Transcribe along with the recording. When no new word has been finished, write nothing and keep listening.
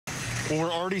Well,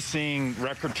 we're already seeing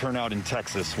record turnout in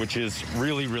Texas, which is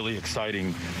really, really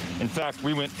exciting. In fact,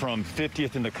 we went from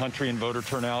 50th in the country in voter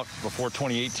turnout before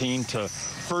 2018 to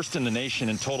first in the nation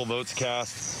in total votes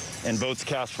cast and votes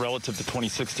cast relative to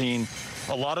 2016.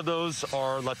 A lot of those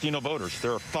are Latino voters.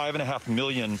 There are 5.5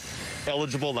 million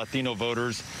eligible Latino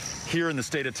voters here in the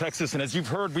state of Texas. And as you've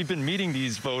heard, we've been meeting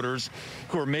these voters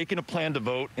who are making a plan to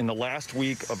vote in the last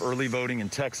week of early voting in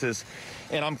Texas.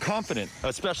 And I'm confident,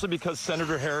 especially because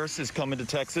Senator Harris is coming to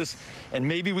Texas, and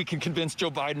maybe we can convince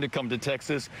Joe Biden to come to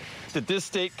Texas, that this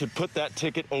state could put that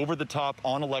ticket over the top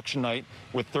on election night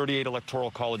with 38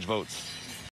 electoral college votes.